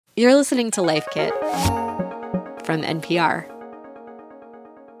You're listening to Life Kit from NPR.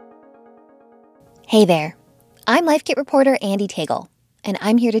 Hey there. I'm Life Kit reporter Andee Tagle, and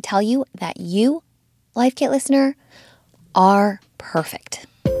I'm here to tell you that you, Life Kit listener, are perfect.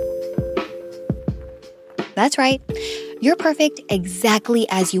 That's right. You're perfect exactly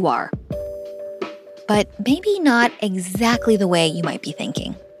as you are. But maybe not exactly the way you might be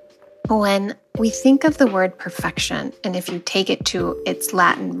thinking. When we think of the word perfection, and if you take it to its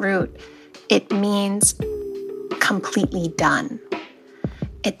Latin root, it means completely done.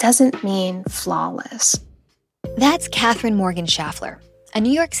 It doesn't mean flawless. That's Katherine Morgan Schaffer, a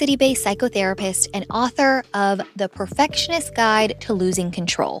New York City-based psychotherapist and author of The Perfectionist Guide to Losing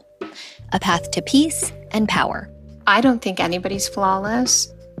Control, A Path to Peace and Power. I don't think anybody's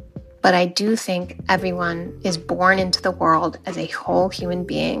flawless, but I do think everyone is born into the world as a whole human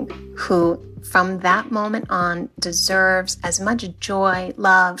being who, from that moment on, deserves as much joy,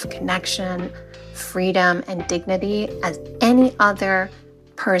 love, connection, freedom, and dignity as any other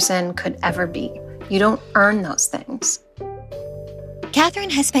person could ever be. You don't earn those things. Katherine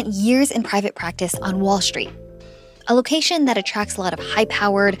has spent years in private practice on Wall Street, a location that attracts a lot of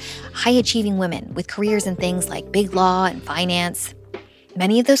high-powered, high-achieving women with careers in things like big law and finance.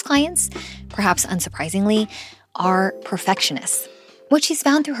 Many of those clients, perhaps unsurprisingly, are perfectionists. What she's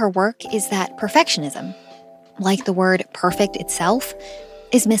found through her work is that perfectionism, like the word perfect itself,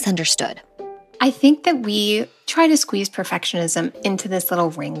 is misunderstood. I think that we try to squeeze perfectionism into this little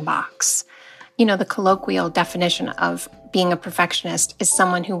ring box. You know, the colloquial definition of being a perfectionist is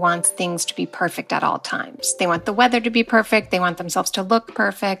someone who wants things to be perfect at all times. They want the weather to be perfect. They want themselves to look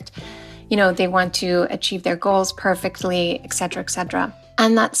perfect. You know, they want to achieve their goals perfectly, et cetera, et cetera.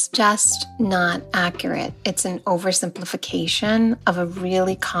 And that's just not accurate. It's an oversimplification of a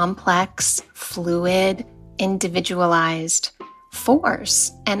really complex, fluid, individualized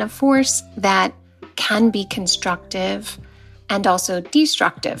force, and a force that can be constructive and also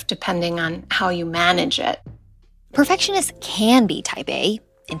destructive depending on how you manage it. Perfectionists can be type A,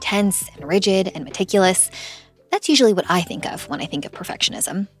 intense and rigid and meticulous. That's usually what I think of when I think of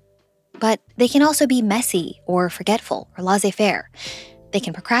perfectionism. But they can also be messy or forgetful or laissez-faire. They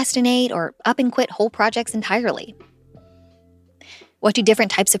can procrastinate or up and quit whole projects entirely. What do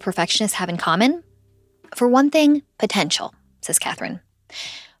different types of perfectionists have in common? For one thing, potential, says Katherine.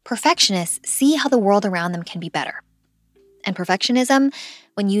 Perfectionists see how the world around them can be better. And perfectionism,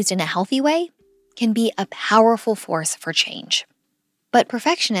 when used in a healthy way, can be a powerful force for change. But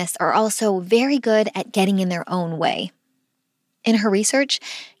perfectionists are also very good at getting in their own way. In her research,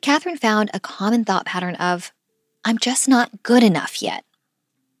 Katherine found a common thought pattern of, I'm just not good enough yet.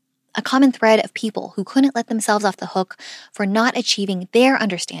 A common thread of people who couldn't let themselves off the hook for not achieving their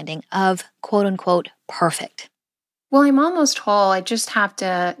understanding of quote-unquote perfect. Well, I'm almost whole. I just have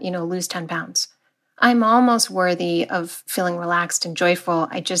to, lose 10 pounds. I'm almost worthy of feeling relaxed and joyful.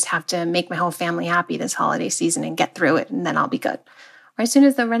 I just have to make my whole family happy this holiday season and get through it, and then I'll be good. Or as soon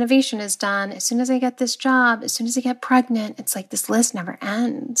as the renovation is done, as soon as I get this job, as soon as I get pregnant, it's like this list never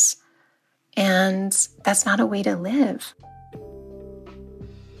ends. And that's not a way to live.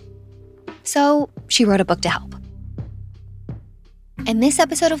 So she wrote a book to help. In this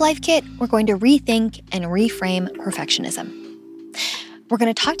episode of Life Kit, we're going to rethink and reframe perfectionism. We're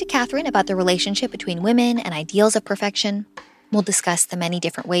going to talk to Katherine about the relationship between women and ideals of perfection. We'll discuss the many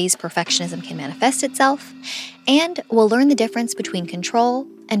different ways perfectionism can manifest itself. And we'll learn the difference between control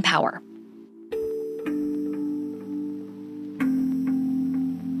and power.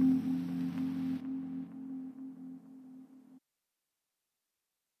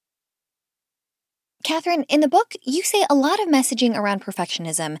 Katherine, in the book, you say a lot of messaging around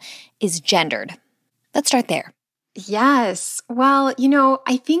perfectionism is gendered. Let's start there. Yes. Well,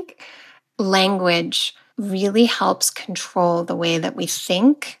 I think language really helps control the way that we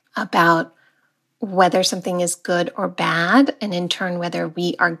think about whether something is good or bad, and in turn, whether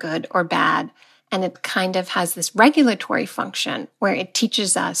we are good or bad. And it kind of has this regulatory function where it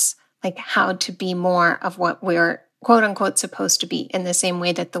teaches us how to be more of what we're quote unquote supposed to be, in the same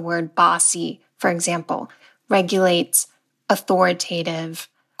way that the word bossy, for example, regulates authoritative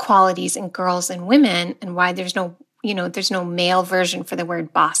qualities in girls and women, and why there's no male version for the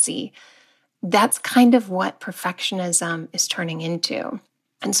word bossy. That's kind of what perfectionism is turning into.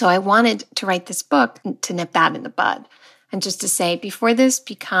 And so I wanted to write this book to nip that in the bud, and just to say, before this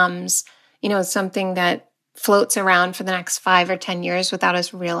becomes, something that floats around for the next 5 or 10 years without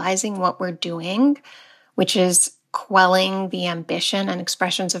us realizing what we're doing, which is quelling the ambition and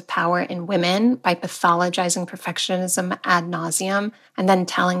expressions of power in women by pathologizing perfectionism ad nauseum, and then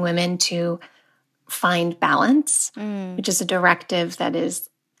telling women to find balance, which is a directive that is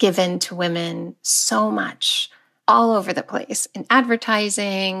given to women so much all over the place in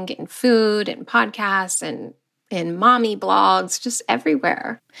advertising, in food, in podcasts, and in mommy blogs, just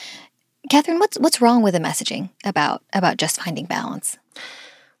everywhere. Catherine, what's wrong with the messaging about just finding balance?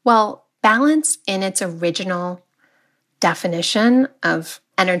 Well, balance in its original definition of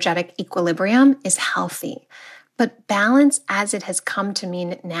energetic equilibrium is healthy. But balance as it has come to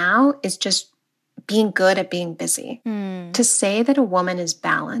mean now is just being good at being busy. To say that a woman is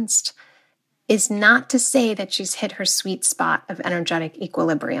balanced is not to say that she's hit her sweet spot of energetic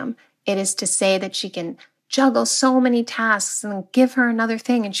equilibrium. It is to say that she can juggle so many tasks and give her another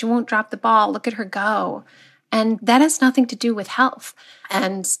thing and she won't drop the ball. Look at her go. And that has nothing to do with health.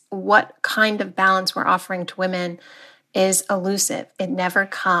 And what kind of balance we're offering to women is elusive. It never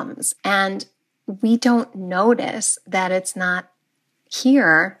comes. And we don't notice that it's not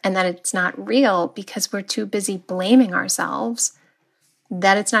here and that it's not real because we're too busy blaming ourselves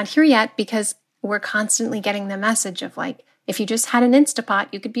that it's not here yet, because we're constantly getting the message of like, if you just had an Instapot,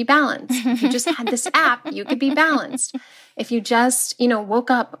 you could be balanced. If you just had this app, you could be balanced. If you just, woke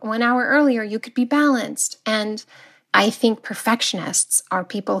up 1 hour earlier, you could be balanced. And I think perfectionists are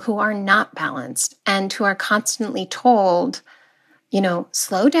people who are not balanced and who are constantly told,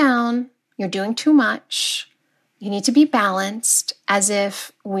 slow down, you're doing too much, you need to be balanced, as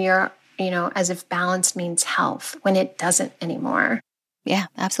if as if balance means health, when it doesn't anymore. Yeah,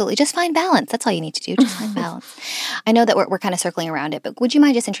 absolutely. Just find balance. That's all you need to do. Just find balance. I know that we're kind of circling around it, but would you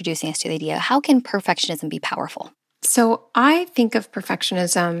mind just introducing us to the idea? How can perfectionism be powerful? So I think of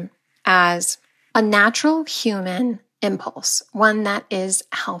perfectionism as a natural human impulse, one that is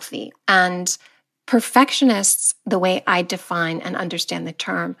healthy. And perfectionists, the way I define and understand the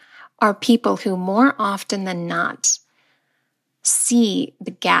term, are people who more often than not see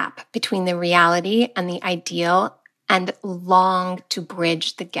the gap between the reality and the ideal and long to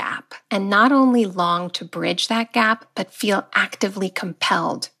bridge the gap. And not only long to bridge that gap, but feel actively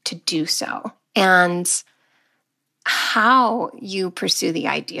compelled to do so. And how you pursue the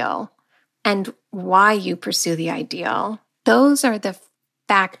ideal and why you pursue the ideal, those are the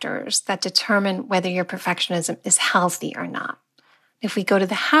factors that determine whether your perfectionism is healthy or not. If we go to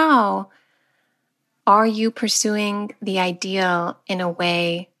the how, are you pursuing the ideal in a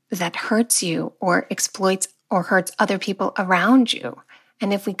way that hurts you or exploits or hurts other people around you?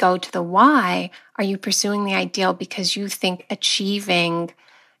 And if we go to the why, are you pursuing the ideal because you think achieving,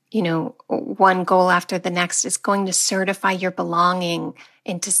 one goal after the next is going to certify your belonging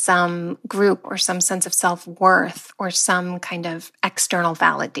into some group or some sense of self-worth or some kind of external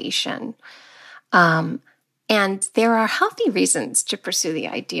validation? And there are healthy reasons to pursue the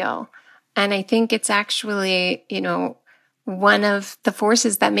ideal. And I think it's actually, one of the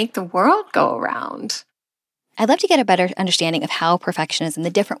forces that make the world go around. I'd love to get a better understanding of how perfectionism, the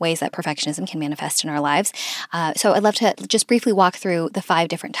different ways that perfectionism can manifest in our lives. So I'd love to just briefly walk through the 5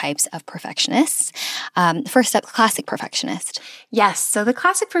 different types of perfectionists. First up, classic perfectionist. Yes. So the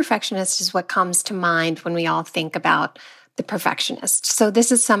classic perfectionist is what comes to mind when we all think about the perfectionist. So this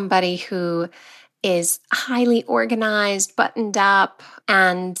is somebody who is highly organized, buttoned up,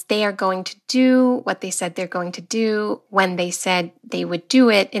 and they are going to do what they said they're going to do when they said they would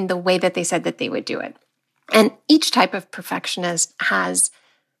do it in the way that they said that they would do it. And each type of perfectionist has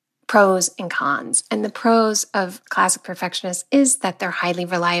pros and cons. And the pros of classic perfectionists is that they're highly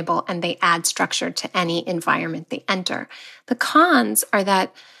reliable and they add structure to any environment they enter. The cons are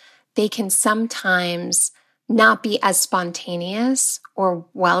that they can sometimes not be as spontaneous or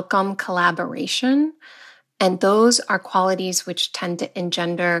welcome collaboration. And those are qualities which tend to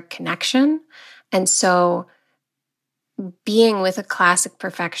engender connection. And so being with a classic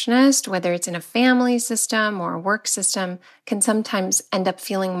perfectionist, whether it's in a family system or a work system, can sometimes end up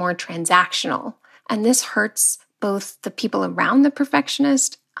feeling more transactional. And this hurts both the people around the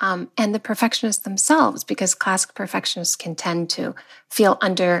perfectionist and the perfectionists themselves, because classic perfectionists can tend to feel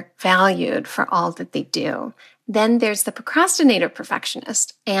undervalued for all that they do. Then there's the procrastinator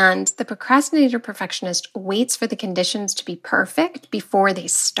perfectionist. And the procrastinator perfectionist waits for the conditions to be perfect before they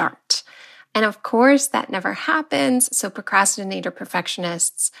start. And of course, that never happens. So procrastinator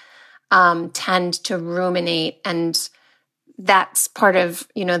perfectionists tend to ruminate, and that's part of,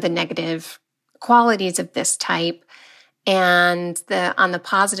 the negative qualities of this type. And on the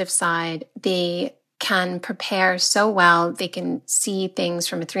positive side, they can prepare so well. They can see things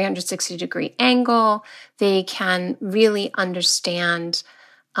from a 360-degree angle. They can really understand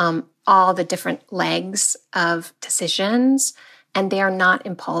all the different legs of decisions. And they are not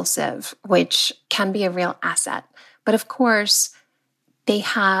impulsive, which can be a real asset. But of course, they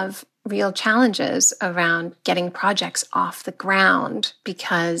have real challenges around getting projects off the ground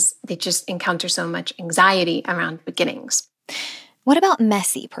because they just encounter so much anxiety around beginnings. What about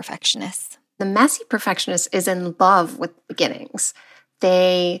messy perfectionists? The messy perfectionist is in love with beginnings.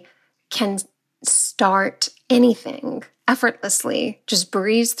 They can start anything effortlessly, just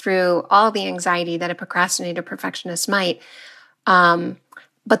breeze through all the anxiety that a procrastinator perfectionist might.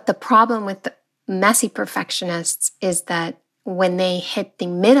 But the problem with the messy perfectionists is that when they hit the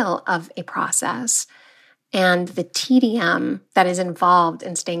middle of a process and the tedium that is involved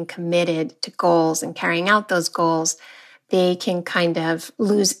in staying committed to goals and carrying out those goals, they can kind of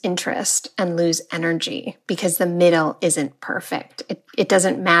lose interest and lose energy because the middle isn't perfect. It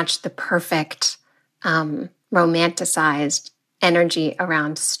doesn't match the perfect romanticized energy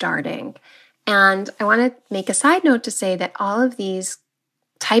around starting. And I want to make a side note to say that all of these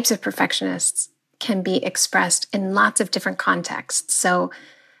types of perfectionists can be expressed in lots of different contexts. So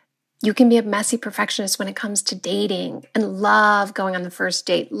you can be a messy perfectionist when it comes to dating and love going on the first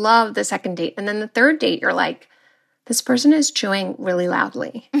date, love the second date. And then the third date, you're like, this person is chewing really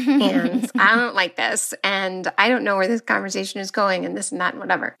loudly and I don't like this. And I don't know where this conversation is going and this and that and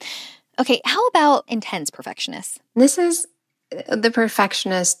whatever. Okay, how about intense perfectionists? This is the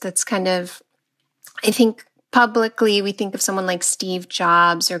perfectionist that's kind of, I think, publicly, we think of someone like Steve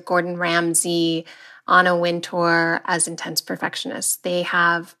Jobs or Gordon Ramsay, Anna Wintour as intense perfectionists. They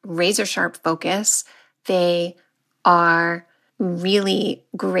have razor sharp focus. They are really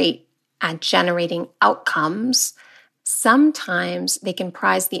great at generating outcomes. Sometimes they can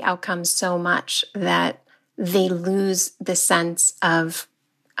prize the outcomes so much that they lose the sense of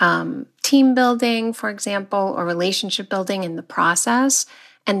team building, for example, or relationship building in the process.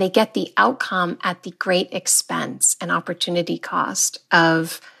 And they get the outcome at the great expense and opportunity cost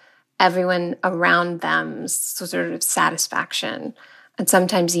of everyone around them's sort of satisfaction and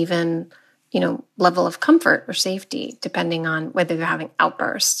sometimes even, level of comfort or safety, depending on whether they're having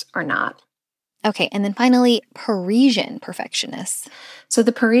outbursts or not. Okay, and then finally, Parisian perfectionists. So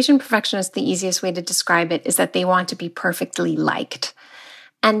the Parisian perfectionist, the easiest way to describe it is that they want to be perfectly liked.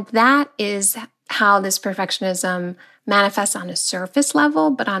 And that is how this perfectionism manifests on a surface level,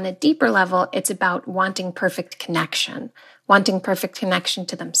 but on a deeper level, it's about wanting perfect connection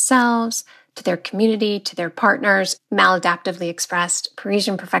to themselves, to their community, to their partners. Maladaptively expressed,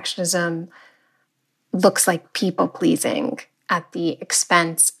 Parisian perfectionism looks like people-pleasing at the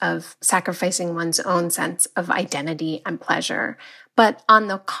expense of sacrificing one's own sense of identity and pleasure. But on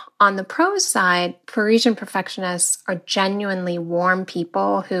the pros side, Parisian perfectionists are genuinely warm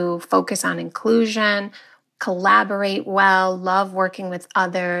people who focus on inclusion, collaborate well, love working with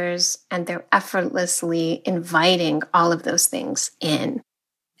others, and they're effortlessly inviting all of those things in.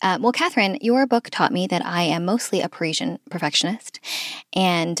 Well, Catherine, your book taught me that I am mostly a Parisian perfectionist,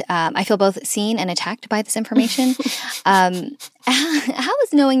 and I feel both seen and attacked by this information. How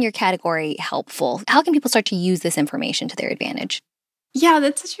is knowing your category helpful? How can people start to use this information to their advantage? Yeah,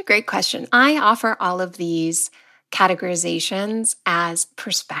 that's such a great question. I offer all of these categorizations as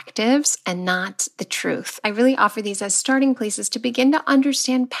perspectives and not the truth. I really offer these as starting places to begin to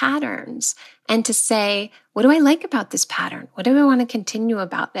understand patterns and to say, what do I like about this pattern? What do I want to continue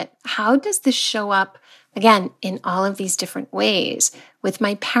about it? How does this show up, again, in all of these different ways? With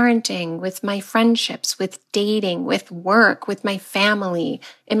my parenting, with my friendships, with dating, with work, with my family,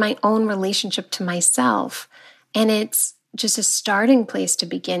 in my own relationship to myself. And it's just a starting place to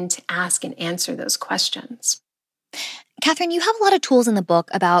begin to ask and answer those questions. Catherine, you have a lot of tools in the book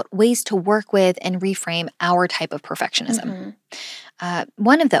about ways to work with and reframe our type of perfectionism.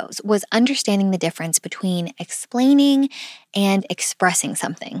 One of those was understanding the difference between explaining and expressing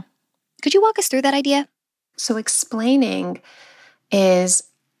something. Could you walk us through that idea? So explaining is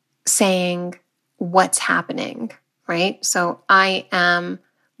saying what's happening, right? So I am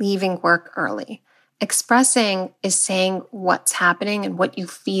leaving work early. Expressing is saying what's happening and what you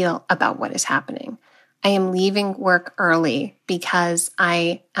feel about what is happening. I am leaving work early because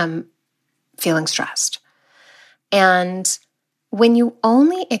I am feeling stressed. And when you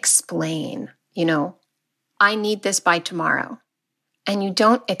only explain, I need this by tomorrow, and you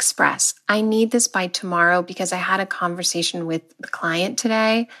don't express, I need this by tomorrow because I had a conversation with the client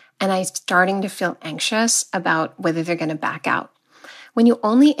today and I'm starting to feel anxious about whether they're going to back out. When you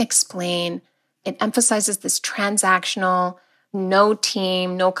only explain, it emphasizes this transactional, no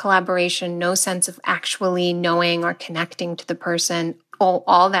team, no collaboration, no sense of actually knowing or connecting to the person.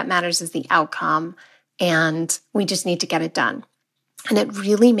 All that matters is the outcome, and we just need to get it done. And it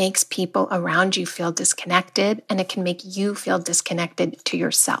really makes people around you feel disconnected, and it can make you feel disconnected to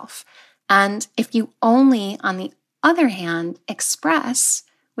yourself. And if you only, on the other hand, express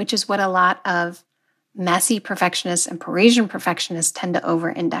which is what a lot of messy perfectionists and Parisian perfectionists tend to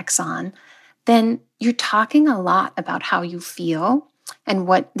over-index on, then you're talking a lot about how you feel and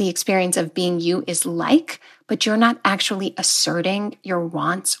what the experience of being you is like, but you're not actually asserting your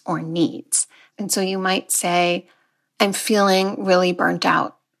wants or needs. And so you might say, I'm feeling really burnt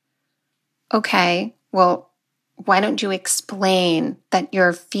out. Okay, well, why don't you explain that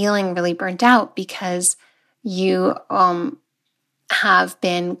you're feeling really burnt out because you have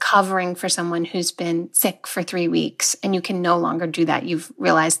been covering for someone who's been sick for 3 weeks and you can no longer do that. You've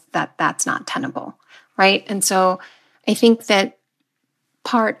realized that that's not tenable, right? And so I think that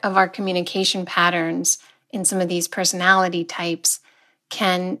part of our communication patterns in some of these personality types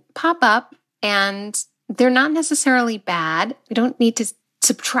can pop up, and they're not necessarily bad. We don't need to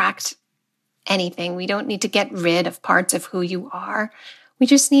subtract anything. We don't need to get rid of parts of who you are. We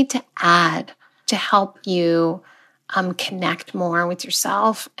just need to add to help you connect more with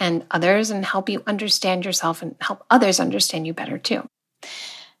yourself and others, and help you understand yourself and help others understand you better too.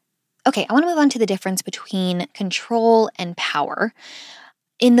 Okay, I want to move on to the difference between control and power.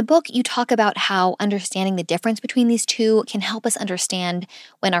 In the book, you talk about how understanding the difference between these two can help us understand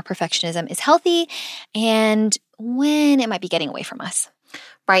when our perfectionism is healthy and when it might be getting away from us.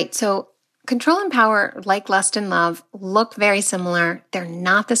 Right. So control and power, like lust and love, look very similar. They're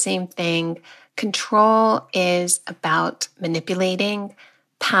not the same thing. Control is about manipulating.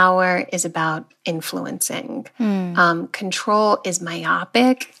 Power is about influencing. Control is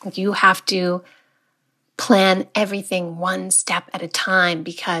myopic. You have to plan everything one step at a time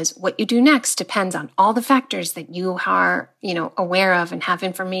because what you do next depends on all the factors that you are, aware of and have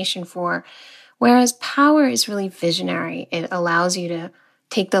information for. Whereas power is really visionary. It allows you to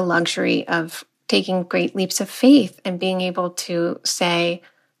take the luxury of taking great leaps of faith and being able to say,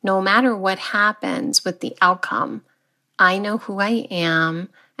 no matter what happens with the outcome, I know who I am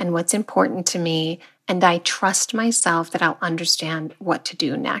and what's important to me, and I trust myself that I'll understand what to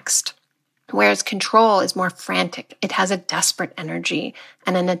do next. Whereas control is more frantic. It has a desperate energy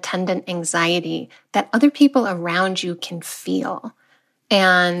and an attendant anxiety that other people around you can feel.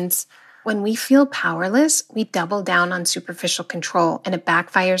 And when we feel powerless, we double down on superficial control, and it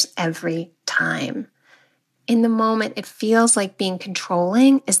backfires every time. In the moment, it feels like being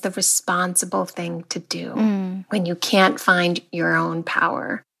controlling is the responsible thing to do when you can't find your own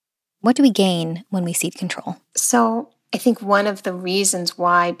power. What do we gain when we cede control? So I think one of the reasons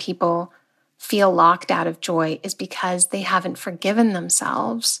why people feel locked out of joy is because they haven't forgiven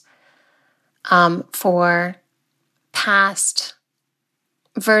themselves for past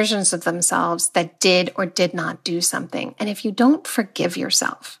versions of themselves that did or did not do something. And if you don't forgive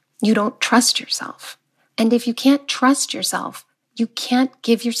yourself, you don't trust yourself. And if you can't trust yourself, you can't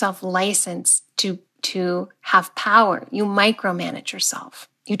give yourself license to have power. You micromanage yourself.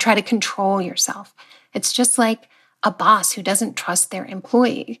 You try to control yourself. It's just like a boss who doesn't trust their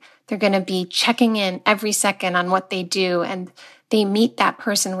employee. They're going to be checking in every second on what they do, and they meet that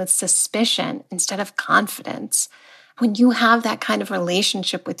person with suspicion instead of confidence. When you have that kind of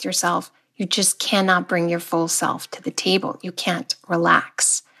relationship with yourself, you just cannot bring your full self to the table. You can't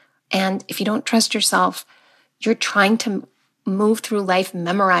relax. And if you don't trust yourself, you're trying to move through life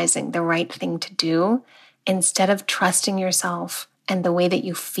memorizing the right thing to do instead of trusting yourself and the way that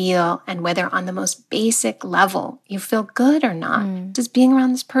you feel, and whether on the most basic level you feel good or not. Does being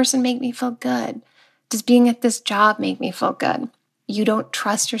around this person make me feel good? Does being at this job make me feel good? You don't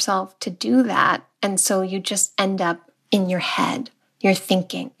trust yourself to do that. And so you just end up in your head. You're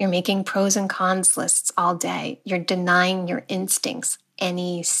thinking, you're making pros and cons lists all day. You're denying your instincts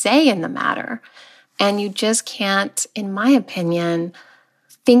any say in the matter. And you just can't, in my opinion,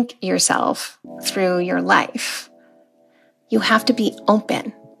 think yourself through your life. You have to be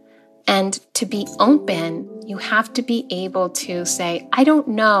open. And to be open, you have to be able to say, I don't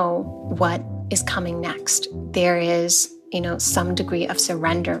know what is coming next. There is, some degree of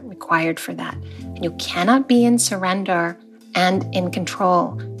surrender required for that. And you cannot be in surrender and in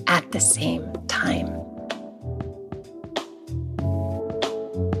control at the same time.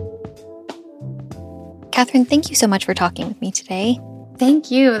 Catherine, thank you so much for talking with me today.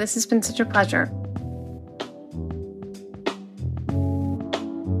 Thank you. This has been such a pleasure.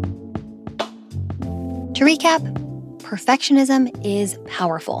 To recap, perfectionism is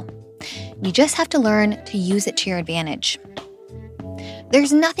powerful. You just have to learn to use it to your advantage.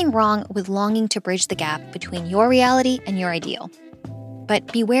 There's nothing wrong with longing to bridge the gap between your reality and your ideal.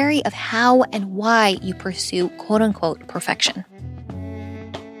 But be wary of how and why you pursue quote-unquote perfection.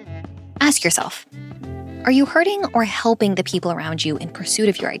 Ask yourself, are you hurting or helping the people around you in pursuit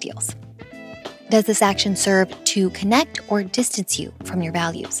of your ideals? Does this action serve to connect or distance you from your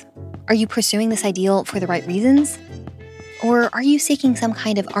values? Are you pursuing this ideal for the right reasons? Or are you seeking some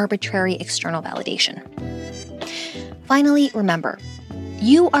kind of arbitrary external validation? Finally, remember,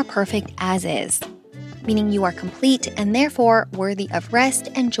 you are perfect as is, meaning you are complete and therefore worthy of rest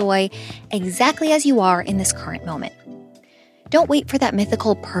and joy exactly as you are in this current moment. Don't wait for that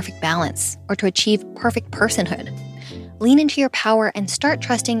mythical perfect balance or to achieve perfect personhood. Lean into your power and start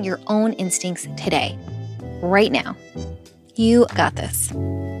trusting your own instincts today, right now. You got this.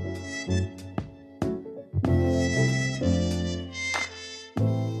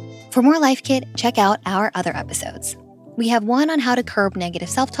 For more Life Kit, check out our other episodes. We have one on how to curb negative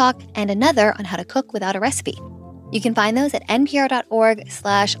self-talk and another on how to cook without a recipe. You can find those at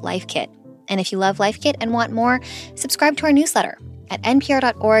npr.org/lifekit. And if you love Life Kit and want more, subscribe to our newsletter at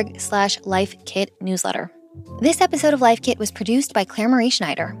npr.org/lifekitnewsletter. This episode of Life Kit was produced by Claire Marie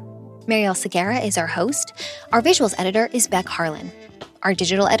Schneider. Marielle Segura is our host. Our visuals editor is Beck Harlan. Our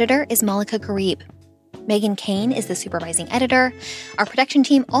digital editor is Malika Garib. Megan Kane is the supervising editor. Our production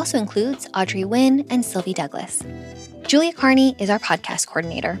team also includes Audrey Wynn and Sylvie Douglas. Julia Carney is our podcast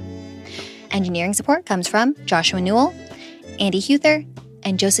coordinator. Engineering support comes from Joshua Newell, Andy Huther,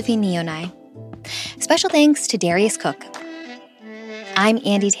 and Josephine Neonai. Special thanks to Darius Cook. I'm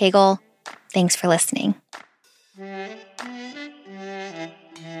Andy Tagle. Thanks for listening.